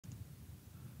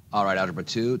All right, Algebra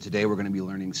 2. Today we're going to be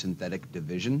learning synthetic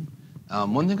division.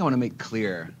 One thing I want to make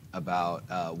clear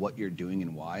about what you're doing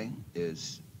and why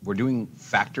is we're doing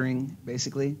factoring,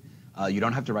 basically. You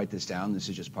don't have to write this down. This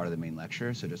is just part of the main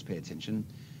lecture, so just pay attention.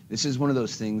 This is one of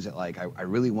those things that I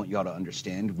really want you all to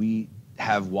understand. We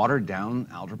have watered down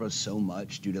algebra so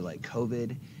much due to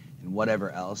COVID and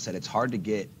whatever else that it's hard to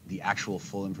get the actual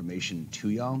full information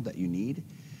to y'all that you need.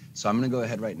 So I'm going to go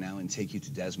ahead right now and take you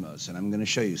to Desmos, and I'm going to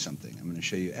show you something. I'm going to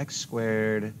show you x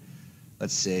squared,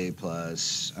 let's say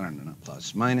plus, I don't know, not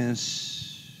plus,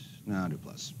 minus, no, I'll do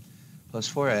plus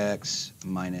 4x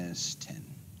minus 10.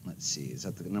 Let's see, is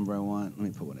that the number I want? Let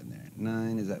me put one in there.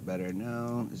 9, is that better?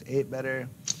 No. Is 8 better?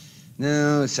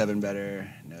 No. 7 better?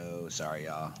 No. Sorry,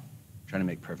 y'all. Trying to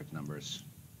make perfect numbers.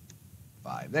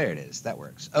 5, there it is. That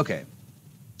works. Okay,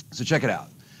 so check it out.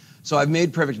 So I've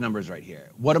made perfect numbers right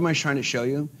here. What am I trying to show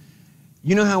you?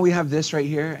 You know how we have this right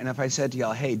here? And if I said to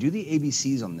y'all, hey, do the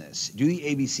ABCs on this, do the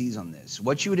ABCs on this,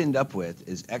 what you would end up with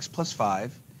is x plus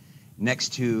 5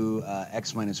 next to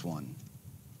x minus 1.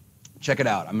 Check it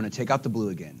out. I'm going to take out the blue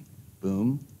again.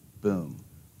 Boom, boom,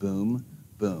 boom,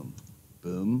 boom,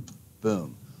 boom,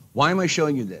 boom. Why am I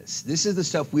showing you this? This is the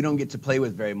stuff we don't get to play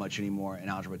with very much anymore in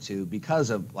Algebra 2 because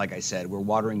of, like I said, we're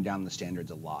watering down the standards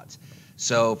a lot.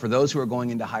 So for those who are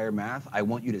going into higher math, I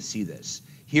want you to see this.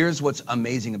 Here's what's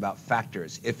amazing about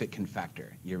factors, if it can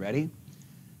factor. You ready?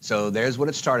 So there's what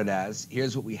it started as.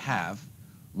 Here's what we have.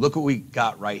 Look what we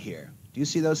got right here. Do you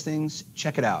see those things?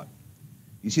 Check it out.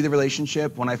 You see the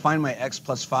relationship? When I find my x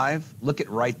plus 5, look at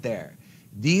right there.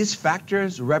 These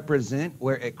factors represent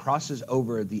where it crosses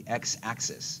over the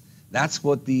x-axis. That's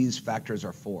what these factors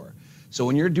are for. So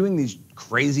when you're doing these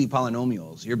crazy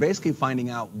polynomials, you're basically finding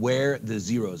out where the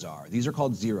zeros are. These are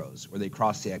called zeros, where they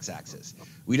cross the x-axis.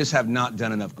 We just have not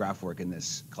done enough graph work in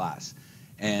this class.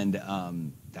 And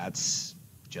that's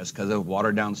just because of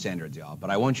watered down standards, y'all. But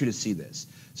I want you to see this.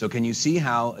 So can you see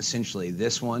how, essentially,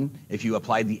 this one, if you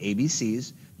applied the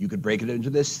ABCs, you could break it into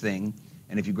this thing,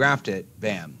 and if you graphed it,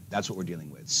 bam, that's what we're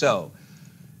dealing with. So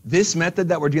this method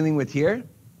that we're dealing with here,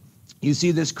 you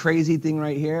see this crazy thing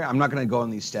right here? I'm not going to go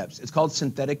on these steps. It's called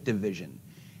synthetic division.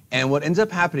 And what ends up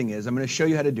happening is, I'm going to show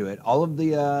you how to do it. All of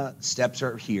the steps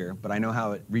are here, but I know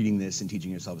how reading this and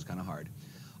teaching yourself is kind of hard.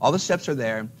 All the steps are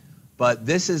there, but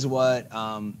this is what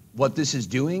this is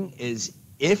doing is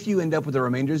if you end up with a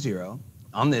remainder 0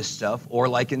 on this stuff, or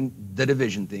like in the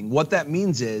division thing, what that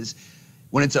means is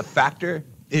when it's a factor,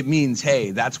 it means,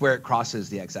 hey, that's where it crosses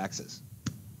the x-axis.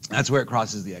 That's where it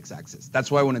crosses the x-axis.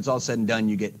 That's why when it's all said and done,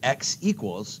 you get x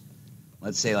equals,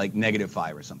 let's say like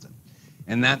 -5 or something.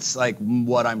 And that's like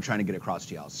what I'm trying to get across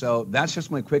to y'all. So that's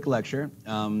just my quick lecture.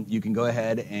 You can go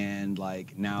ahead and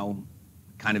now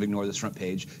kind of ignore this front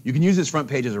page. You can use this front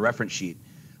page as a reference sheet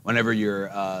whenever you're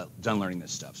done learning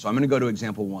this stuff. So I'm going to go to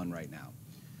example 1 right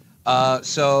now.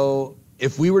 So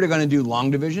if we were going to do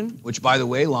long division, which by the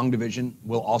way, long division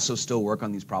will also still work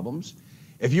on these problems.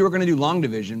 If you were going to do long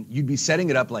division, you'd be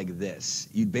setting it up like this.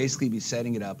 You'd basically be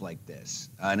setting it up like this.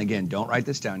 And again, don't write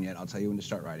this down yet. I'll tell you when to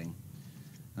start writing.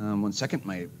 1 second,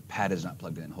 my pad is not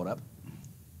plugged in. Hold up.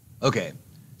 Okay,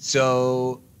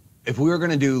 so if we were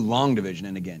going to do long division,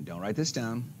 and again, don't write this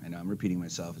down. I know I'm repeating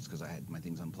myself. It's because I had my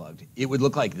things unplugged. It would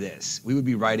look like this. We would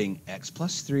be writing x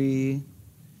plus 3,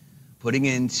 putting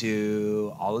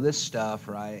into all of this stuff,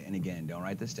 right? And again, don't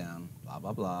write this down, blah,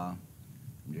 blah, blah.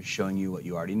 I'm just showing you what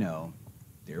you already know,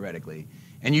 theoretically.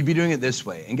 And you'd be doing it this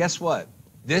way. And guess what?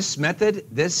 This method,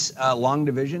 this long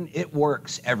division, it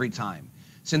works every time.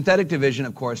 Synthetic division,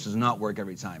 of course, does not work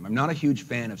every time. I'm not a huge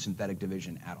fan of synthetic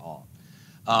division at all.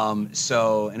 And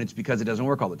it's because it doesn't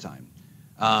work all the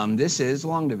time. This is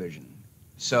long division.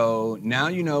 So now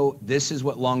you know this is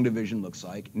what long division looks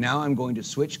like. Now I'm going to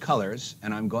switch colors,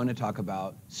 and I'm going to talk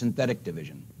about synthetic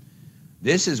division.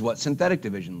 This is what synthetic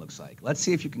division looks like. Let's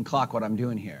see if you can clock what I'm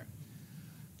doing here.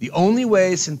 The only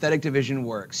way synthetic division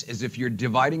works is if you're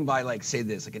dividing by, say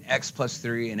this, like an x plus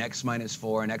 3, an x minus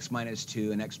 4, an x minus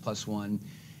 2, an x plus 1.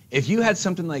 If you had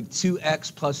something like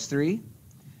 2x plus 3,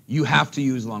 you have to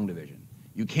use long division.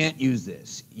 You can't use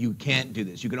this. You can't do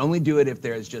this. You can only do it if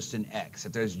there's just an x.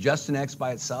 If there's just an x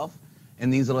by itself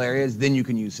in these little areas, then you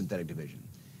can use synthetic division.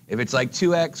 If it's like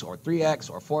 2x or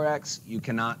 3x or 4x, you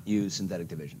cannot use synthetic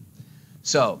division.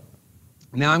 So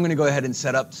now I'm going to go ahead and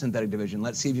set up synthetic division.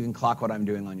 Let's see if you can clock what I'm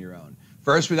doing on your own.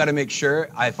 First, we got to make sure,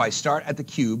 if I start at the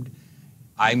cubed,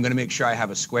 I'm going to make sure I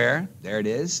have a square. There it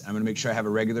is. I'm going to make sure I have a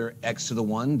regular x to the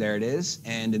 1. There it is.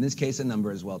 And in this case, a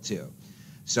number as well, too.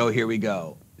 So here we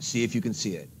go. See if you can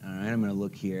see it. All right, I'm going to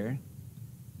look here.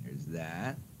 There's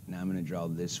that. Now I'm going to draw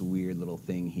this weird little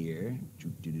thing here.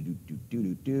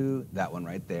 That one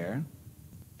right there.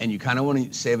 And you kind of want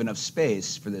to save enough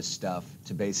space for this stuff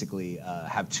to basically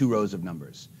have 2 rows of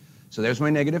numbers. So there's my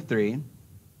 -3.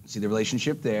 See the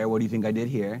relationship there. What do you think I did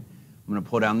here? I'm going to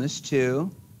pull down this 2.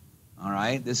 All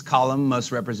right, this column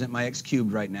must represent my x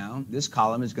cubed right now. This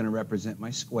column is going to represent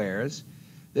my squares.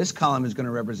 This column is going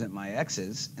to represent my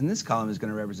x's. And this column is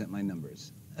going to represent my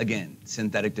numbers. Again,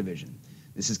 synthetic division.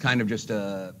 This is kind of just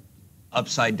a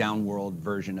upside down world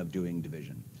version of doing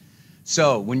division.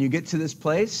 So when you get to this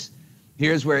place,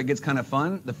 here's where it gets kind of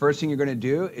fun. The first thing you're going to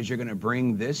do is you're going to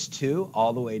bring this 2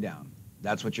 all the way down.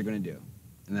 That's what you're going to do.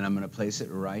 And then I'm going to place it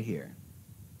right here.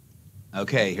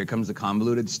 Okay, here comes the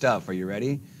convoluted stuff. Are you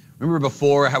ready? Remember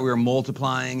before how we were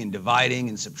multiplying and dividing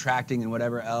and subtracting and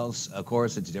whatever else? Of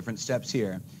course, it's different steps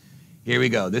here. Here we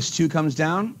go. This 2 comes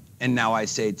down, and now I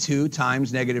say 2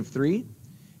 times -3,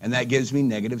 and that gives me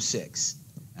 -6.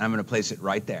 And I'm going to place it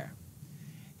right there.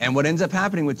 And what ends up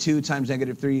happening with 2 times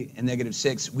 -3 and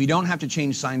 -6, we don't have to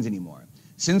change signs anymore.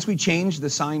 Since we changed the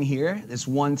sign here this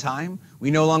one time, we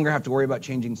no longer have to worry about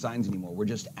changing signs anymore. We're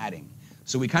just adding.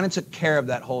 So we kind of took care of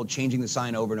that whole changing the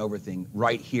sign over and over thing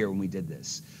right here when we did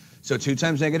this. So 2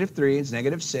 times -3 is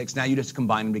 -6. Now you just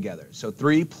combine them together. So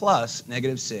 3 plus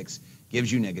 -6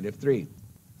 gives you -3.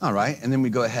 All right, and then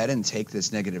we go ahead and take this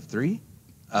 -3.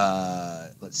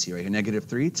 Let's see right here,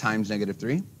 -3 times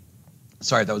 -3.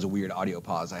 Sorry, that was a weird audio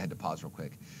pause. I had to pause real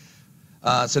quick.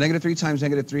 So -3 times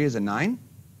 -3 is a 9.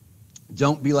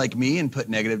 Don't be like me and put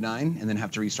 -9 and then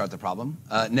have to restart the problem.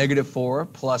 -4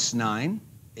 plus 9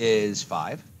 is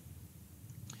 5.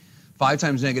 5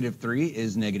 times -3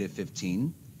 is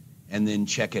 -15. And then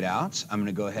check it out. I'm going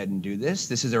to go ahead and do this.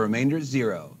 This is a remainder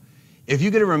 0. If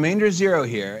you get a remainder 0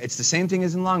 here, it's the same thing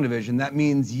as in long division. That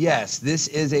means, yes, this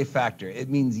is a factor. It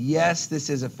means, yes, this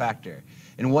is a factor.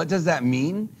 And what does that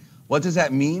mean? What does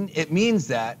that mean? It means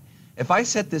that if I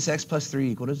set this x plus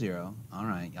 3 equal to 0, all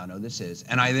right, y'all know this is,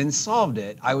 and I then solved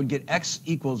it, I would get x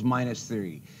equals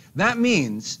 -3. That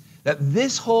means that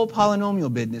this whole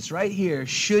polynomial business right here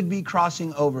should be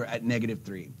crossing over at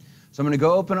 -3. So I'm going to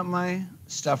go open up my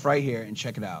stuff right here and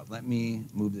check it out. Let me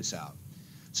move this out.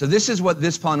 So this is what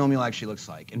this polynomial actually looks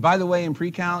like. And by the way, in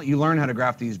pre-cal, you learn how to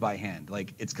graph these by hand.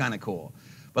 Like, it's kind of cool.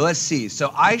 But let's see.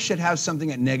 So I should have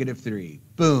something at -3.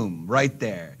 Boom, right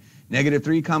there.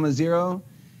 -3 comma 0.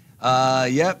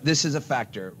 Yep, this is a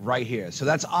factor right here. So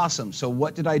that's awesome. So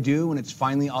what did I do when it's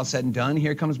finally all said and done?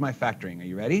 Here comes my factoring. Are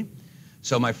you ready?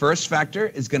 So my first factor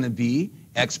is going to be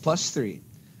x plus 3.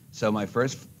 So my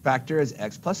first factor is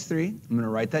x plus 3. I'm going to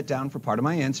write that down for part of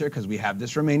my answer because we have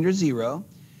this remainder 0.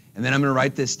 And then I'm going to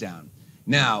write this down.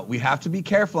 Now, we have to be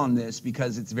careful on this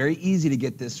because it's very easy to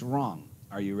get this wrong.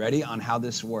 Are you ready on how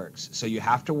this works? So you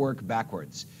have to work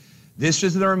backwards. This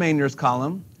is the remainders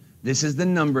column. This is the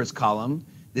numbers column.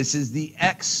 This is the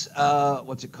x,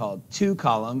 2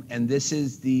 column. And this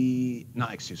is the,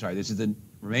 not x2, sorry. This is the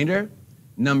remainder,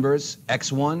 numbers,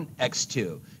 x1,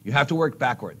 x2. You have to work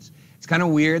backwards. It's kind of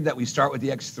weird that we start with the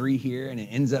x3 here and it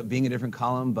ends up being a different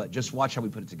column, but just watch how we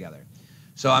put it together.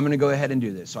 So I'm going to go ahead and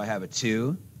do this. So I have a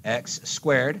 2x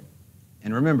squared.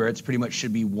 And remember, it's pretty much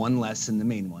should be 1 less than the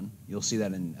main one. You'll see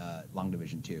that in long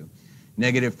division too.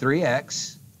 Negative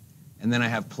 3x. And then I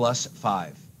have plus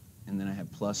 5. And then I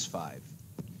have plus 5.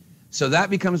 So that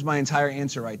becomes my entire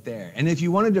answer right there. And if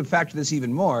you wanted to factor this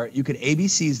even more, you could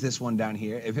ABCs this one down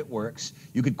here if it works.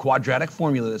 You could quadratic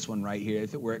formula this one right here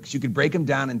if it works. You could break them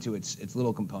down into its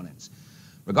little components.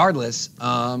 Regardless,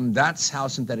 that's how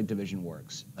synthetic division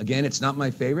works. Again, it's not my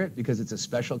favorite because it's a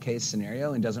special case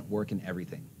scenario and doesn't work in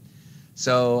everything.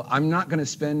 So I'm not going to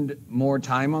spend more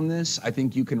time on this. I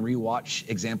think you can rewatch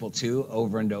example 2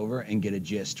 over and over and get a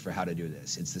gist for how to do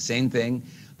this. It's the same thing.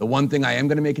 The one thing I am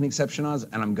going to make an exception on is,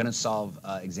 and I'm going to solve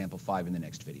example 5 in the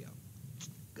next video.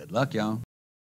 Good luck, y'all.